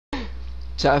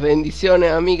Muchas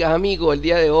bendiciones, amigas, amigos. El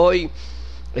día de hoy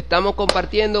estamos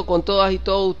compartiendo con todas y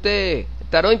todos ustedes el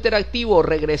tarot interactivo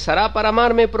Regresará para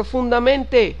amarme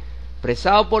profundamente,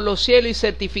 expresado por los cielos y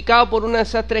certificado por una de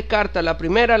esas tres cartas. La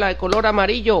primera, la de color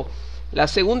amarillo, la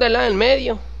segunda es la del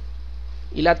medio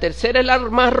y la tercera es la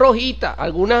más rojita.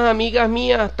 Algunas amigas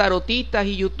mías, tarotistas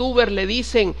y youtubers, le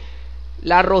dicen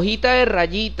la rojita de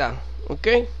rayita. ¿Ok?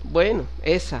 Bueno,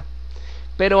 esa.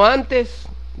 Pero antes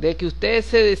de que usted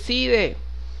se decide,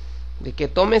 de que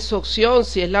tome su opción,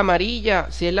 si es la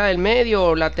amarilla, si es la del medio,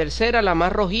 o la tercera, la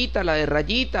más rojita, la de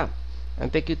rayita,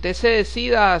 antes que usted se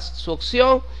decida su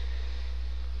opción,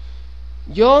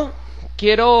 yo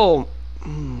quiero,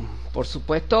 por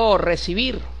supuesto,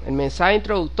 recibir el mensaje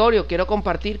introductorio. Quiero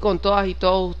compartir con todas y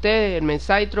todos ustedes el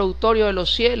mensaje introductorio de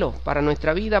los cielos para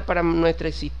nuestra vida, para nuestra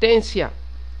existencia.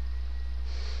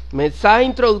 Mensaje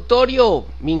introductorio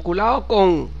vinculado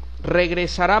con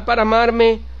Regresará para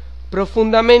amarme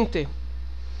profundamente.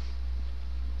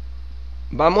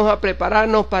 Vamos a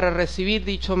prepararnos para recibir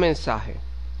dicho mensaje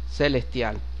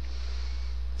celestial.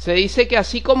 Se dice que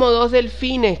así como dos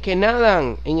delfines que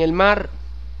nadan en el mar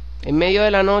en medio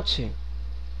de la noche,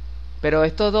 pero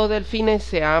estos dos delfines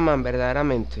se aman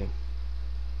verdaderamente,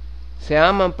 se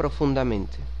aman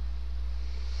profundamente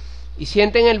y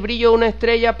sienten el brillo de una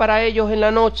estrella para ellos en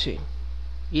la noche,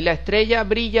 y la estrella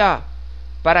brilla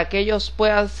para que ellos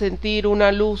puedan sentir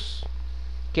una luz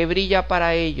que brilla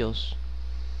para ellos.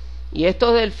 Y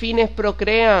estos delfines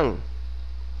procrean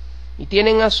y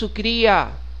tienen a su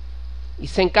cría y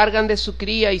se encargan de su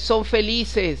cría y son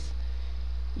felices.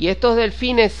 Y estos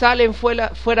delfines salen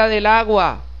fuera del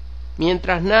agua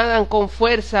mientras nadan con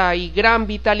fuerza y gran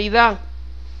vitalidad.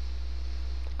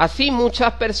 Así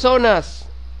muchas personas,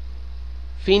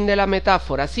 fin de la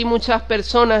metáfora, así muchas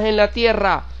personas en la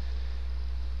tierra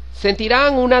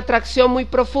sentirán una atracción muy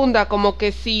profunda, como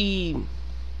que si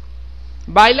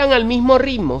bailan al mismo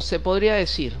ritmo, se podría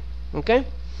decir, ¿ok?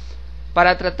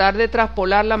 Para tratar de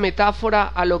traspolar la metáfora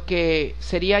a lo que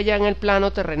sería ya en el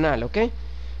plano terrenal, ¿ok?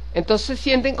 Entonces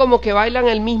sienten como que bailan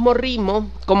al mismo ritmo,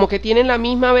 como que tienen la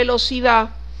misma velocidad,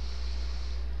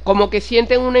 como que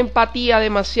sienten una empatía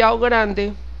demasiado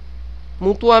grande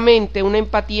mutuamente, una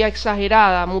empatía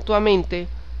exagerada mutuamente,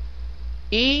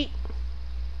 y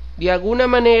de alguna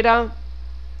manera,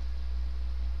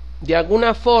 de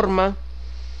alguna forma,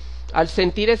 al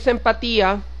sentir esa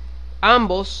empatía,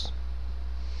 ambos,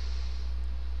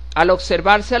 al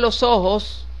observarse a los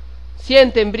ojos,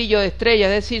 sienten brillo de estrella,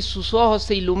 es decir, sus ojos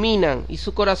se iluminan y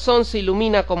su corazón se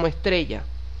ilumina como estrella.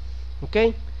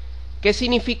 ¿Ok? ¿Qué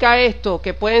significa esto?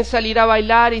 Que pueden salir a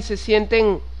bailar y se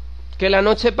sienten que la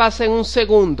noche pasa en un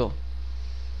segundo.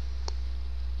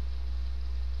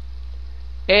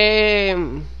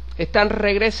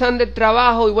 Regresan del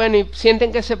trabajo y bueno, y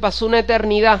sienten que se pasó una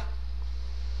eternidad,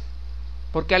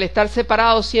 porque al estar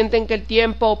separados sienten que el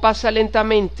tiempo pasa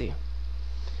lentamente.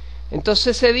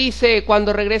 Entonces se dice,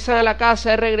 cuando regresan a la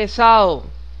casa, he regresado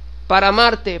para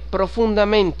amarte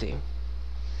profundamente.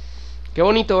 Qué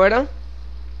bonito, ¿verdad?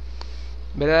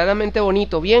 Verdaderamente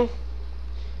bonito. Bien,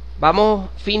 vamos,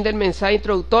 fin del mensaje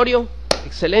introductorio.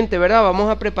 Excelente, ¿verdad? Vamos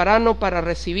a prepararnos para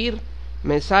recibir el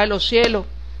mensaje de los cielos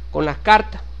con las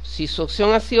cartas. Si su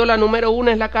opción ha sido la número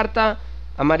 1, es la carta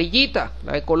amarillita,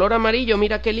 la de color amarillo.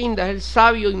 Mira qué linda, es el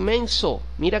sabio inmenso.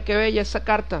 Mira qué bella esa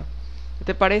carta. ¿Qué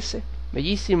te parece?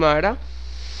 Bellísima, ¿verdad?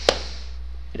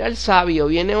 Mira el sabio,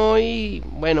 viene hoy,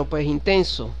 bueno, pues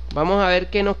intenso. Vamos a ver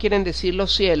qué nos quieren decir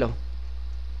los cielos.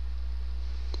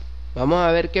 Vamos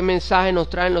a ver qué mensaje nos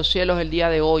traen los cielos el día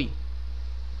de hoy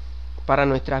para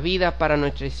nuestras vidas, para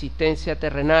nuestra existencia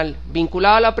terrenal.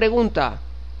 Vinculado a la pregunta,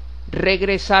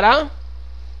 ¿regresará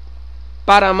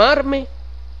para amarme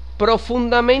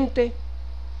profundamente?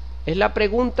 Es la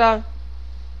pregunta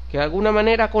que de alguna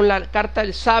manera con la carta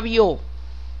del sabio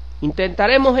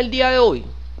intentaremos el día de hoy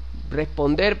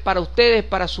responder para ustedes,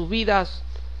 para sus vidas,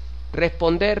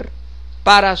 responder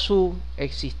para su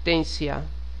existencia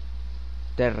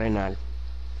terrenal.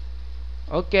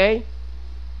 Ok,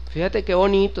 fíjate qué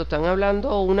bonito, están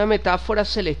hablando una metáfora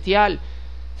celestial.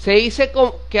 Se dice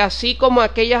que así como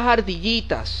aquellas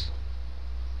ardillitas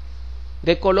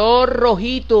de color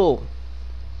rojito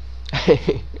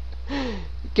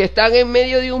que están en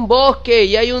medio de un bosque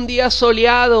y hay un día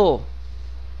soleado,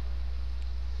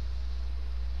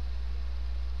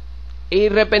 y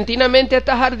repentinamente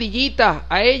estas ardillitas,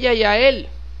 a ella y a él,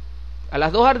 a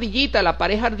las dos ardillitas, la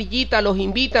pareja ardillita, los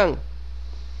invitan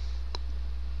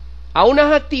a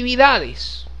unas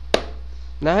actividades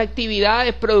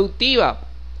productivas,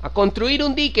 a construir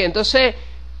un dique. Entonces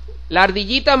la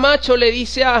ardillita macho le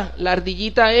dice a la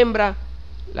ardillita hembra,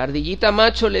 la ardillita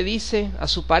macho le dice a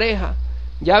su pareja,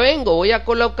 ya vengo, voy a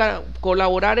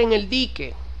colaborar en el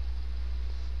dique.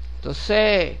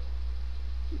 Entonces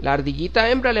la ardillita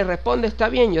hembra le responde, está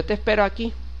bien, yo te espero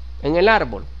aquí, en el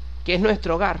árbol, que es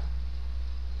nuestro hogar.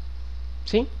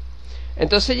 ¿Sí?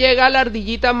 Entonces llega la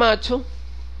ardillita macho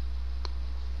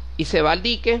y se va al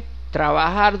dique,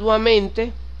 trabaja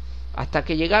arduamente hasta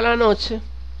que llega la noche.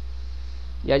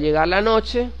 Y al llegar la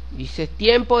noche, dice, es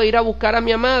tiempo de ir a buscar a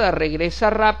mi amada.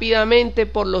 Regresa rápidamente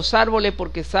por los árboles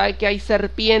porque sabe que hay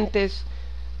serpientes,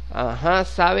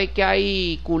 sabe que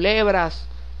hay culebras,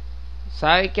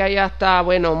 sabe que hay hasta,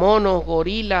 monos,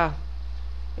 gorilas,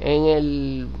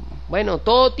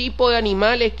 todo tipo de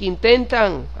animales que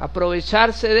intentan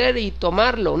aprovecharse de él y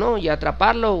tomarlo, ¿no? Y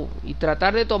atraparlo y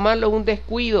tratar de tomarlo en un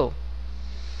descuido.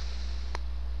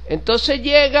 Entonces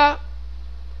llega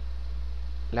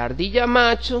la ardilla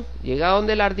macho, llega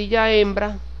donde la ardilla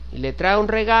hembra y le trae un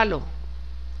regalo,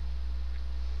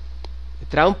 le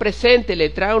trae un presente, le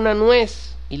trae una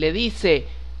nuez y le dice,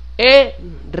 he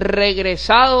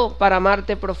regresado para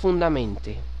amarte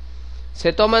profundamente.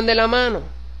 Se toman de la mano,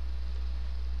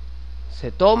 se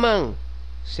toman,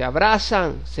 se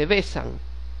abrazan, se besan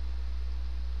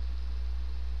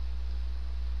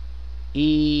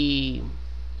y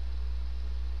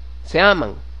se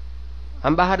aman.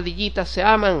 Ambas ardillitas se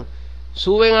aman,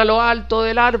 suben a lo alto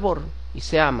del árbol y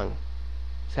se aman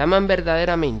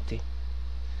verdaderamente,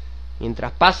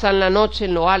 mientras pasan la noche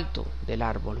en lo alto del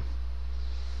árbol.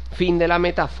 Fin de la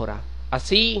metáfora.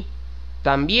 Así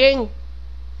también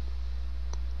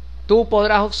tú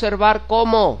podrás observar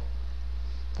cómo,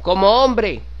 como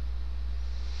hombre,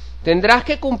 tendrás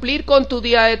que cumplir con tu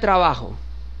día de trabajo.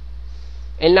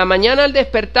 En la mañana al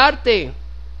despertarte,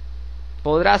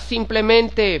 podrás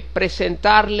simplemente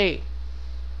presentarle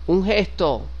un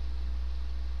gesto,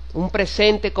 un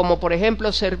presente, como por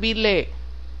ejemplo servirle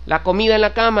la comida en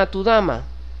la cama a tu dama,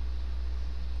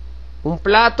 un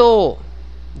plato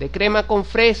de crema con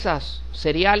fresas,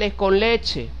 cereales con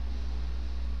leche,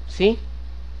 ¿sí?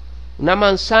 Una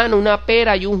manzana, una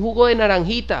pera y un jugo de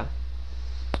naranjita.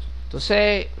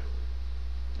 Entonces,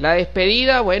 la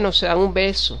despedida, se dan un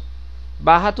beso.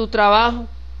 Vas a tu trabajo.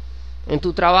 En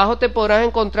tu trabajo te podrás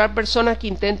encontrar personas que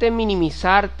intenten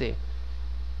minimizarte,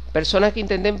 personas que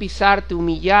intenten pisarte,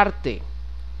 humillarte,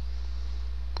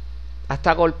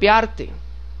 hasta golpearte,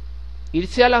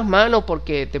 irse a las manos,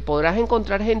 porque te podrás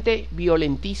encontrar gente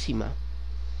violentísima.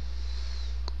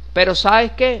 Pero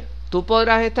 ¿sabes qué? Tú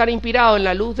podrás estar inspirado en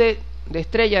la luz de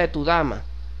estrella de tu dama.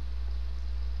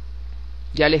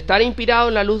 Y al estar inspirado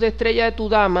en la luz de estrella de tu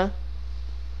dama,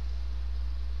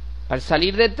 al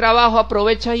salir del trabajo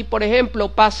aprovechas y, por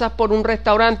ejemplo, pasas por un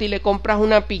restaurante y le compras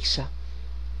una pizza,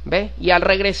 ¿ves? Y al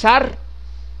regresar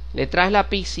le traes la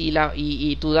pizza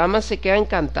y tu dama se queda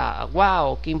encantada.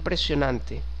 ¡Wow! ¡Qué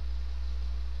impresionante!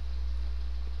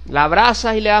 La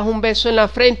abrazas y le das un beso en la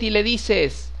frente y le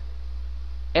dices,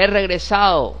 he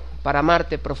regresado para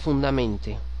amarte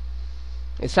profundamente.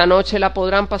 Esa noche la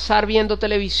podrán pasar viendo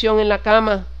televisión en la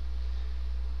cama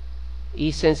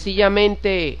y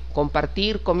sencillamente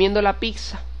compartir comiendo la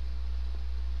pizza.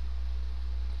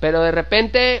 Pero de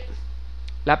repente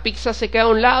la pizza se queda a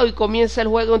un lado y comienza el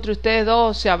juego entre ustedes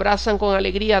dos. Se abrazan con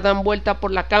alegría, dan vuelta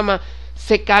por la cama,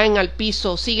 se caen al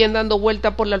piso, siguen dando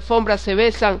vuelta por la alfombra, se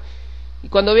besan, y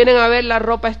cuando vienen a ver, la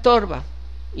ropa estorba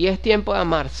y es tiempo de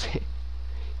amarse.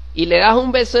 Y le das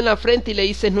un beso en la frente y le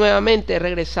dices nuevamente, he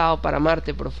regresado para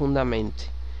amarte profundamente.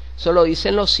 Eso lo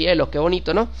dicen los cielos. Qué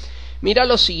bonito, ¿no? Mira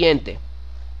lo siguiente.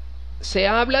 Se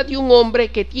habla de un hombre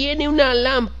que tiene una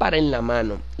lámpara en la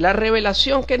mano. La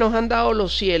revelación que nos han dado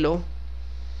los cielos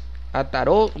a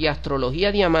tarot y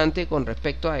astrología diamante con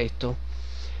respecto a esto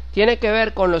tiene que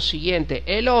ver con lo siguiente.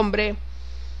 El hombre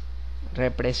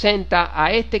representa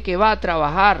a este que va a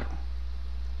trabajar,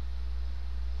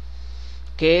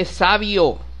 que es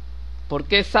sabio. ¿Por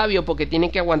qué es sabio? Porque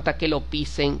tiene que aguantar que lo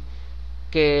pisen,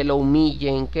 que lo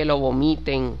humillen, que lo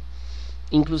vomiten,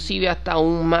 inclusive hasta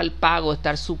un mal pago,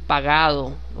 estar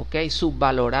subpagado,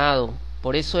 subvalorado.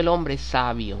 Por eso el hombre es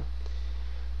sabio.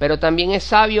 Pero también es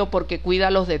sabio porque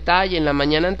cuida los detalles. En la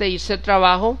mañana antes de irse al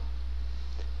trabajo,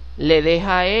 le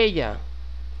deja a ella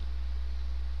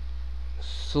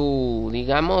su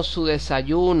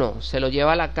desayuno, se lo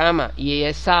lleva a la cama, y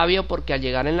es sabio porque al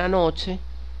llegar en la noche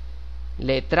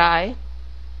le trae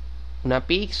una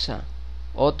pizza,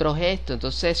 otro gesto.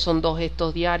 Entonces son 2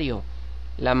 gestos diarios.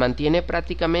 La mantiene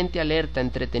prácticamente alerta,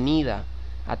 entretenida,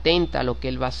 atenta a lo que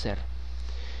él va a hacer.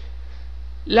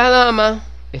 La dama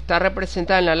está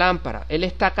representada en la lámpara. Él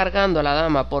está cargando a la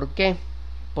dama. ¿Por qué?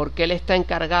 Porque él está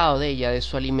encargado de ella, de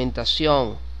su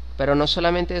alimentación, pero no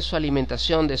solamente de su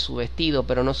alimentación, de su vestido,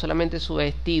 pero no solamente su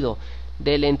vestido,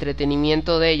 del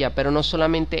entretenimiento de ella, pero no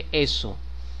solamente eso,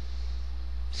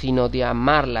 sino de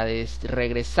amarla, de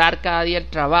regresar cada día al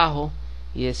trabajo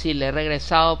y decirle: he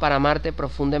regresado para amarte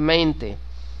profundamente.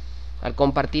 Al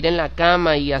compartir en la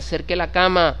cama y hacer que la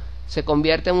cama se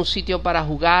convierta en un sitio para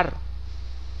jugar,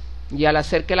 y al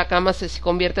hacer que la cama se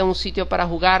convierta en un sitio para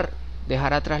jugar,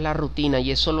 dejar atrás la rutina,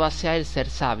 y eso lo hace a él ser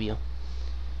sabio.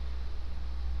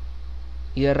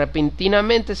 Y de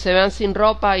repentinamente se vean sin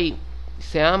ropa y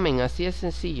se amen, así de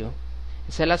sencillo.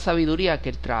 Esa es la sabiduría que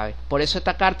él trae. Por eso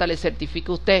esta carta le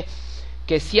certifica a usted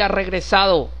que sí ha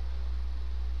regresado.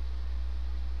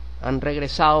 Han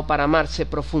regresado para amarse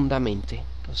profundamente.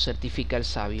 Lo certifica el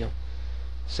sabio.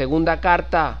 Segunda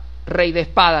carta, Rey de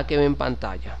Espada, que ve en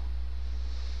pantalla.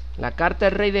 La carta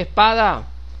del Rey de Espada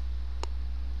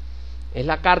es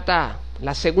la carta,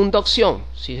 la segunda opción.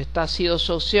 Si esta ha sido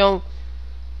su opción,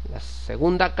 la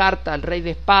segunda carta, el Rey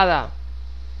de Espada,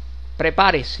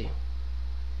 prepárese.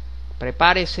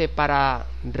 Prepárese para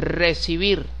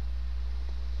recibir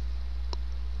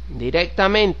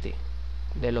directamente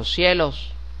de los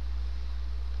cielos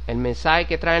el mensaje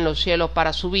que traen los cielos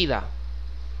para su vida,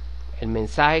 el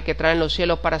mensaje que traen los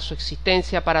cielos para su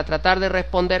existencia, para tratar de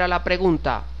responder a la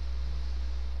pregunta,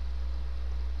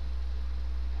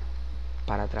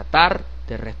 para tratar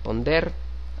de responder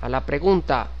a la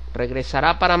pregunta: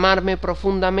 ¿regresará para amarme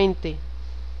profundamente?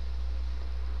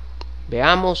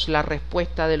 Veamos la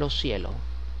respuesta de los cielos.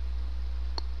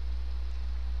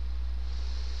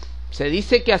 Se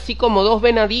dice que así como dos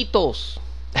venaditos,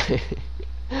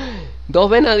 dos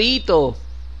venaditos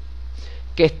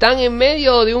que están en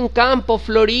medio de un campo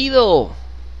florido,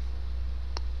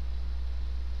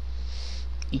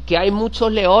 y que hay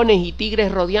muchos leones y tigres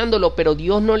rodeándolo, pero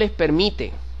Dios no les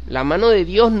permite. La mano de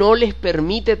Dios no les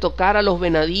permite tocar a los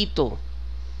venaditos.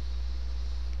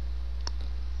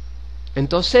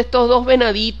 Entonces estos dos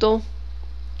venaditos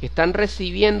que están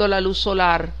recibiendo la luz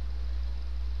solar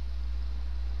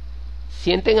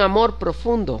sienten amor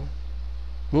profundo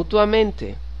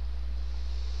mutuamente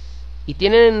y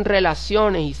tienen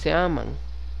relaciones y se aman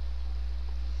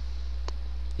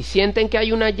y sienten que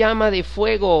hay una llama de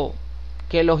fuego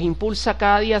que los impulsa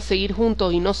cada día a seguir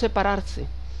juntos y no separarse.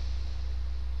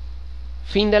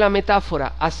 Fin de la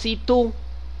metáfora. Así tú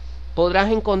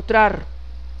podrás encontrar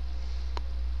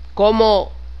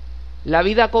cómo la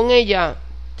vida con ella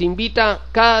te invita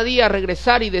cada día a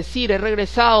regresar y decir: he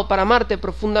regresado para amarte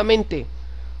profundamente,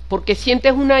 porque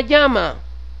sientes una llama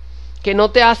que no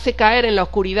te hace caer en la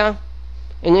oscuridad,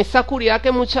 en esa oscuridad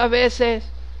que muchas veces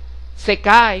se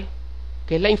cae,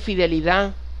 que es la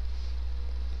infidelidad,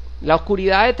 la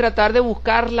oscuridad de tratar de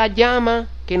buscar la llama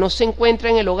que no se encuentra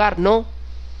en el hogar. No,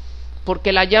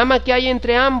 porque la llama que hay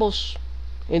entre ambos,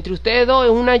 entre ustedes dos,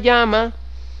 es una llama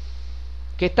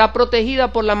que está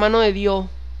protegida por la mano de Dios,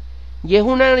 y es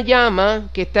una llama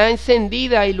que está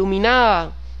encendida,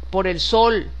 iluminada por el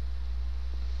sol.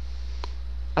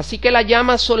 Así que la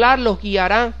llama solar los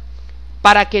guiará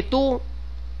para que tú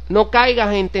no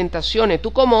caigas en tentaciones.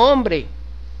 Tú como hombre,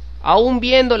 aún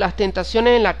viendo las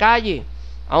tentaciones en la calle,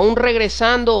 aún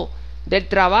regresando del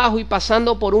trabajo y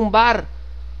pasando por un bar,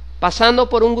 pasando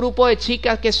por un grupo de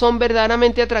chicas que son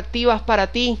verdaderamente atractivas para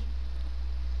ti,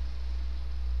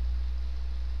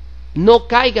 no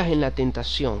caigas en la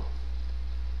tentación,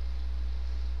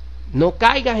 no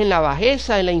caigas en la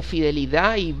bajeza, en la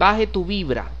infidelidad, y baje tu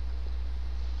vibra.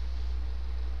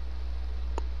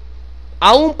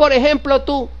 Aún, por ejemplo,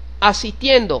 tú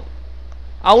asistiendo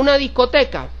a una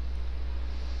discoteca,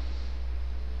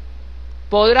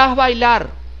 podrás bailar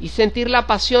y sentir la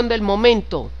pasión del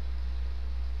momento,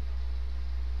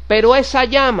 pero esa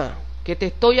llama que te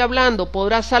estoy hablando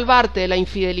podrá salvarte de la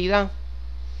infidelidad.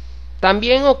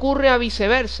 También ocurre a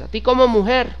viceversa. A ti como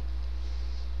mujer,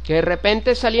 que de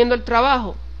repente saliendo del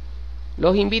trabajo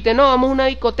los invite: no, vamos a una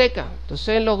discoteca.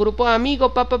 Entonces en los grupos de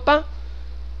amigos,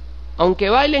 aunque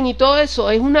bailen y todo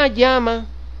eso, es una llama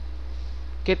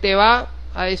que te va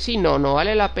a decir: no, no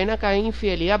vale la pena caer en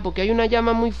infidelidad, porque hay una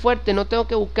llama muy fuerte, no tengo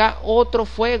que buscar otro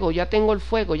fuego, ya tengo el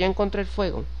fuego, ya encontré el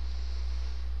fuego.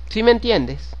 ¿Sí me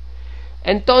entiendes?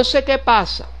 Entonces, ¿qué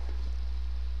pasa?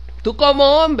 Tú como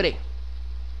hombre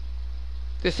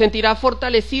te sentirás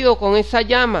fortalecido con esa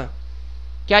llama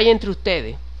que hay entre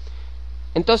ustedes.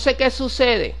 Entonces, ¿qué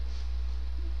sucede?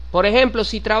 Por ejemplo,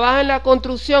 si trabajas en la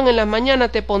construcción, en las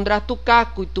mañanas te pondrás tu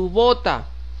casco y tu bota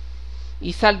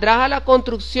y saldrás a la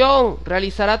construcción,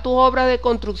 realizarás tus obras de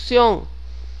construcción.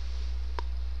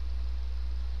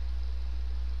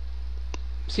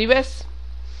 ¿Sí ves?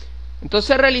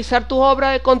 Entonces, realizar tus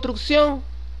obras de construcción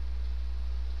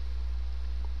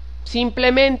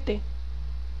simplemente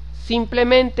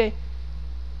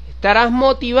estarás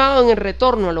motivado en el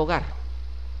retorno al hogar.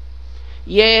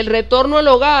 Y el retorno al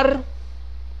hogar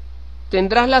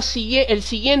tendrás el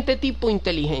siguiente tipo de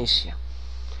inteligencia.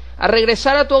 Al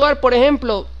regresar a tu hogar, por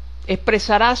ejemplo,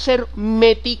 expresarás ser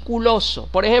meticuloso.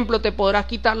 Por ejemplo, te podrás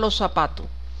quitar los zapatos.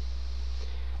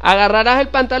 Agarrarás el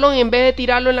pantalón y en vez de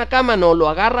tirarlo en la cama, no, lo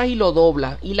agarras y lo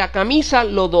doblas. Y la camisa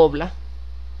lo doblas.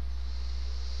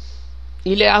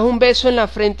 Y le das un beso en la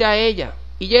frente a ella.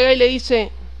 Y llega y le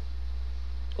dice,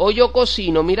 hoy yo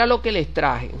cocino, mira lo que les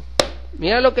traje.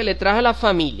 Mira lo que le traje a la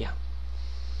familia.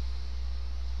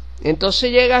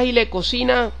 Entonces llegas y le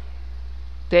cocinas,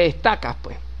 te destacas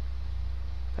pues.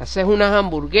 Haces unas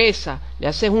hamburguesas, le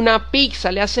haces una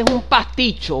pizza, le haces un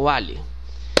pasticho, vale.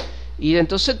 Y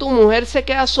entonces tu mujer se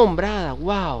queda asombrada,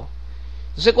 wow.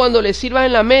 Entonces cuando le sirvas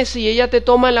en la mesa y ella te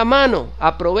toma la mano,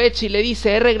 aprovecha y le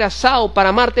dice, he regresado para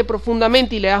amarte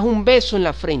profundamente, y le das un beso en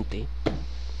la frente.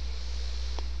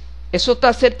 Eso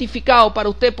está certificado para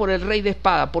usted por el Rey de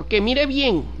Espada, porque mire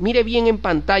bien en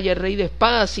pantalla el Rey de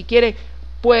Espada, si quiere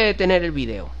puede tener el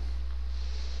video.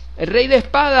 El Rey de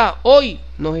Espada hoy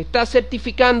nos está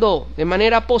certificando de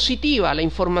manera positiva la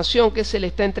información que se le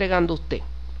está entregando a usted.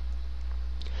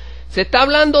 Se está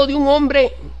hablando de un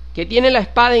hombre que tiene la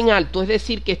espada en alto, es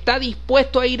decir, que está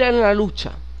dispuesto a ir a la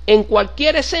lucha, en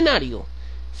cualquier escenario,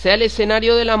 sea el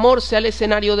escenario del amor, sea el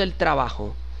escenario del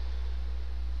trabajo.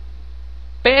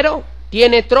 Pero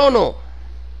tiene trono.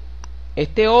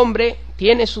 Este hombre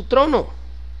tiene su trono.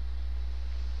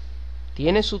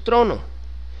 Tiene su trono.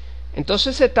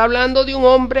 Entonces se está hablando de un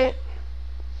hombre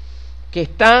que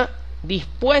está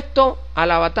dispuesto a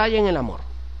la batalla en el amor,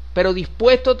 pero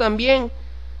dispuesto también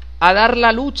a dar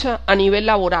la lucha a nivel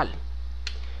laboral.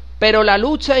 Pero la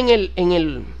lucha en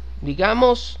el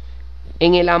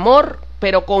amor,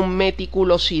 pero con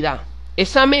meticulosidad.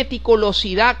 Esa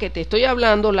meticulosidad que te estoy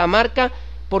hablando la marca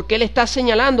porque él está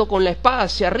señalando con la espada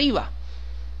hacia arriba.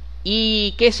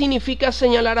 ¿Y qué significa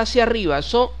señalar hacia arriba?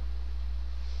 Eso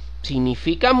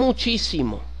significa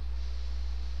muchísimo.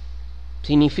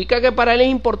 Significa que para él es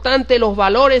importante los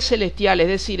valores celestiales,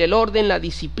 es decir, el orden, la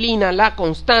disciplina, la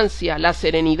constancia, la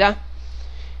serenidad.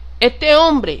 Este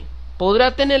hombre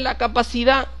podrá tener la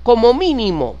capacidad, como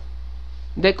mínimo,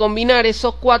 de combinar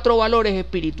esos 4 valores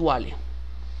espirituales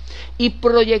y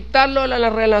proyectarlo a la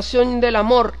relación del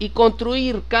amor y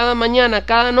construir cada mañana,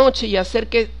 cada noche y hacer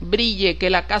que brille, que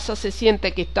la casa se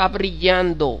siente que está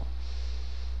brillando.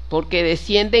 Porque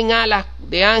descienden alas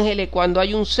de ángeles cuando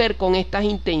hay un ser con estas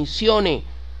intenciones.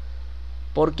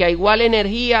 Porque a igual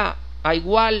energía, a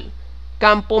igual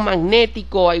campo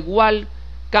magnético, a igual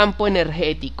campo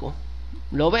energético.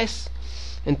 ¿Lo ves?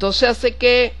 Entonces hace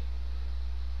que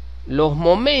los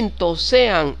momentos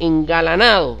sean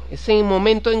engalanados. Ese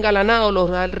momento engalanado lo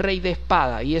da el Rey de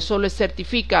Espada. Y eso le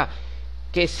certifica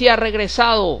que sí ha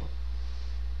regresado.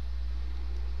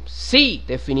 Sí,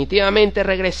 definitivamente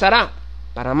regresará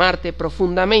para amarte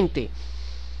profundamente.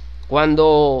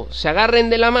 Cuando se agarren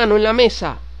de la mano en la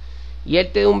mesa y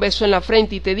él te dé un beso en la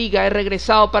frente y te diga, he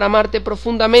regresado para amarte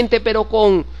profundamente, pero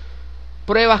con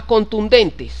pruebas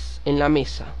contundentes en la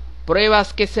mesa,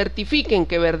 pruebas que certifiquen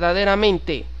que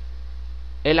verdaderamente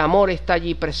el amor está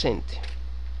allí presente.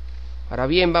 Ahora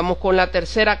bien, vamos con la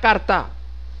tercera carta.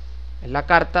 Es la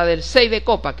carta del 6 de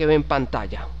copa que ve en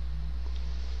pantalla.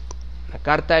 La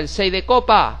carta del 6 de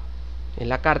copa es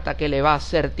la carta que le va a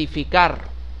certificar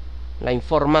la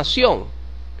información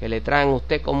que le traen a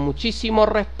usted con muchísimo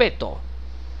respeto.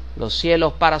 Los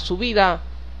cielos para su vida,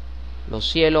 los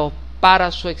cielos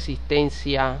para su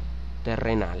existencia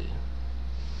terrenal.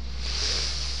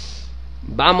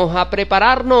 Vamos a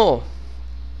prepararnos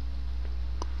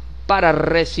para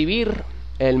recibir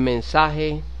el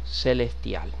mensaje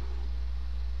celestial.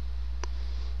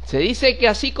 Se dice que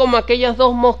así como aquellas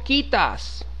 2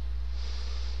 mosquitas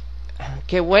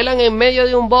que vuelan en medio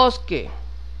de un bosque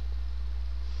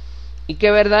y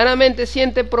que verdaderamente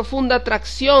sienten profunda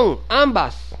atracción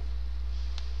ambas,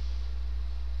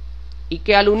 y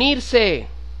que al unirse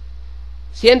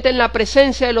sienten la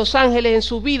presencia de los ángeles en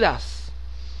sus vidas,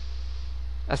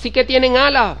 así que tienen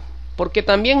alas, porque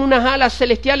también unas alas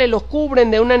celestiales los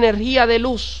cubren de una energía de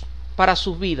luz para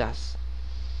sus vidas,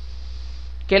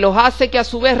 que los hace que a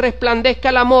su vez resplandezca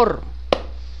el amor,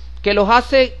 que los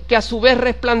hace que a su vez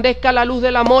resplandezca la luz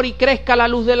del amor y crezca la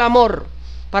luz del amor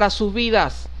para sus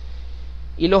vidas,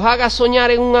 y los haga soñar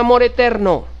en un amor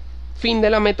eterno. Fin de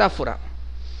la metáfora.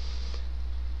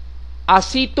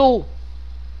 Así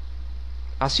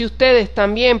ustedes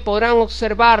también podrán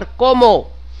observar cómo,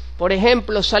 por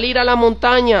ejemplo, salir a la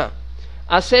montaña,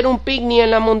 hacer un picnic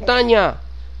en la montaña,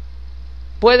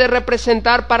 puede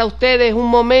representar para ustedes un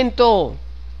momento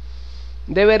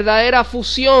de verdadera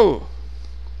fusión.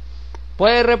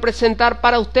 Puede representar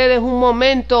para ustedes un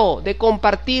momento de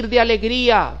compartir, de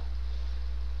alegría,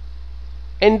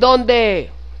 en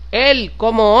donde él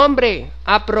como hombre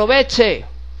aproveche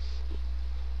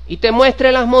y te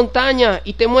muestre las montañas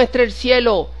y te muestre el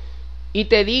cielo y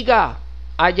te diga: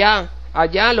 allá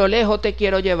a lo lejos te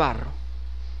quiero llevar,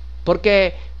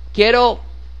 porque quiero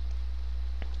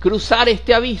cruzar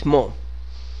este abismo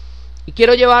y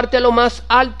quiero llevarte a lo más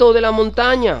alto de la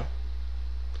montaña.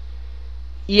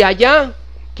 Y allá,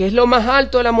 que es lo más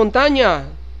alto de la montaña,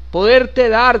 poderte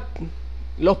dar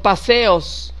los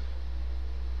paseos,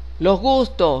 los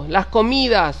gustos, las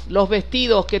comidas, los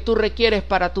vestidos que tú requieres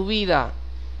para tu vida,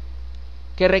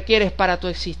 que requieres para tu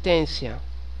existencia.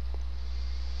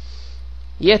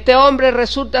 Y este hombre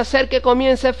resulta ser que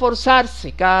comienza a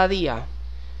esforzarse cada día.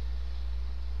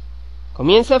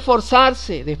 Comienza a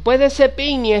esforzarse. Después de ese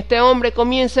picnic, este hombre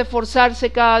comienza a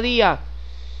esforzarse cada día.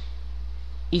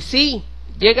 Y sí,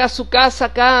 llega a su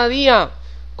casa cada día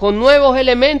con nuevos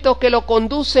elementos que lo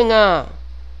conducen a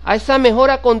esa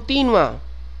mejora continua.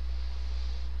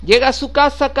 Llega a su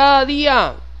casa cada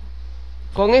día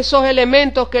con esos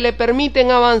elementos que le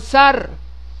permiten avanzar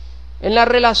en la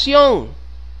relación,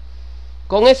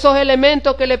 con esos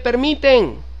elementos que le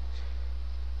permiten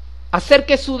hacer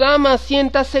que su dama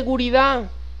sienta seguridad,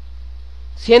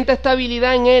 sienta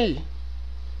estabilidad en él,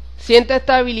 sienta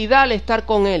estabilidad al estar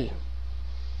con él.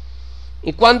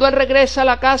 Y cuando él regresa a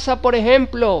la casa, por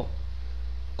ejemplo,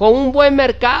 con un buen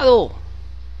mercado,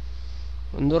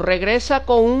 cuando regresa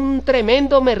con un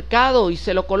tremendo mercado y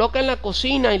se lo coloca en la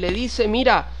cocina y le dice: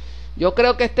 mira, yo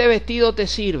creo que este vestido te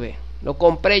sirve, lo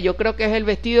compré, yo creo que es el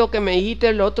vestido que me dijiste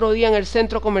el otro día en el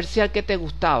centro comercial que te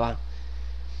gustaba.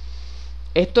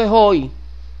 Esto es hoy,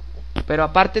 pero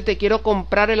aparte te quiero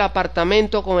comprar el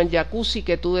apartamento con el jacuzzi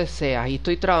que tú deseas y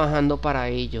estoy trabajando para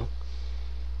ello.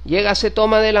 Llega, se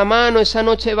toma de la mano, esa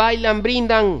noche bailan,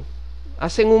 brindan,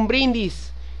 hacen un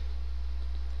brindis.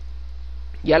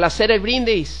 Y al hacer el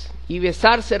brindis y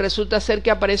besarse, resulta ser que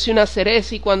aparece una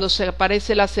cereza, y cuando se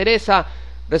aparece la cereza,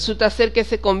 resulta ser que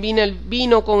se combina el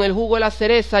vino con el jugo de la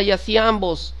cereza, y así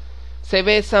ambos se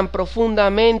besan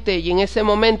profundamente. Y en ese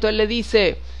momento él le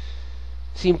dice,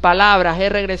 sin palabras: he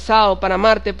regresado para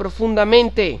amarte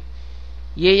profundamente.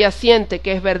 Y ella siente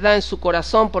que es verdad en su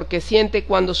corazón, porque siente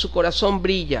cuando su corazón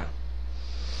brilla.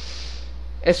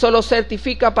 Eso lo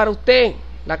certifica para usted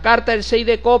la carta del 6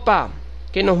 de copa,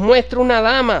 que nos muestra una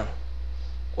dama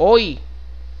hoy,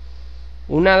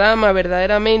 una dama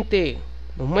verdaderamente,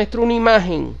 nos muestra una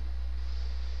imagen,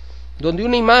 donde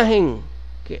una imagen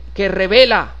que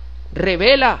revela,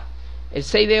 el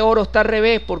 6 de oro está al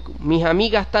revés. Por mis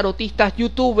amigas tarotistas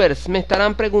youtubers me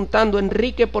estarán preguntando: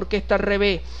 Enrique, ¿por qué está al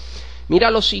revés?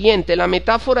 Mira lo siguiente, la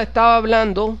metáfora estaba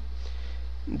hablando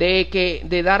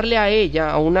de darle a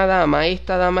ella, a una dama, a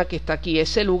esta dama que está aquí,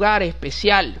 ese lugar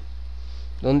especial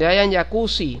donde hayan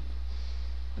jacuzzi,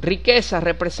 riquezas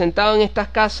representadas en estas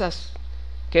casas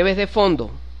que ves de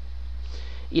fondo.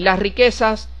 Y las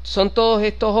riquezas son todos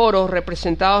estos oros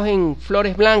representados en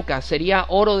flores blancas, sería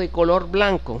oro de color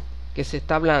blanco que se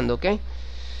está hablando, ¿ok?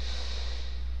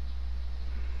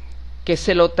 Que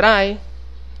se lo trae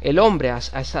el hombre a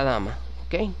esa dama,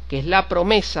 ¿ok? Que es la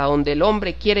promesa donde el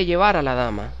hombre quiere llevar a la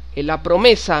dama. En la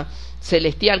promesa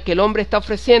celestial que el hombre está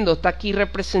ofreciendo está aquí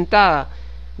representada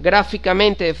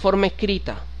gráficamente, de forma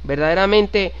escrita,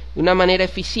 verdaderamente de una manera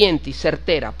eficiente y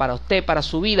certera para usted, para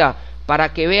su vida,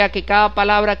 para que vea que cada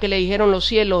palabra que le dijeron los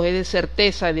cielos es de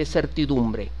certeza y de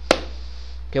certidumbre.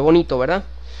 Qué bonito, ¿verdad?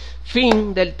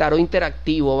 Fin del tarot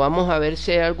interactivo. Vamos a ver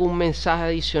si hay algún mensaje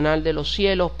adicional de los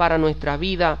cielos para nuestra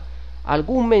vida,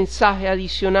 algún mensaje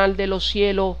adicional de los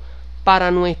cielos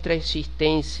para nuestra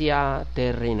existencia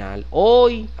terrenal.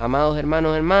 Hoy, amados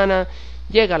hermanos y hermanas,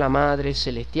 llega la Madre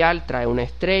Celestial, trae una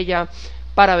estrella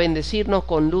para bendecirnos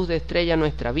con luz de estrella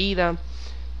nuestra vida.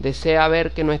 Desea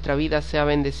ver que nuestra vida sea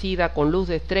bendecida con luz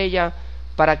de estrella,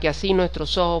 para que así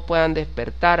nuestros ojos puedan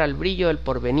despertar al brillo del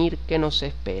porvenir que nos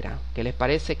espera. ¿Qué les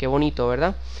parece? Qué bonito,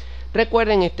 ¿verdad?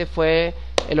 Recuerden, este fue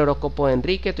el horóscopo de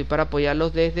Enrique. Estoy para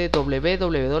apoyarlos desde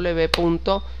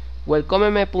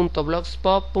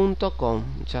www.welcomeme.blogspot.com.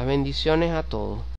 Muchas bendiciones a todos.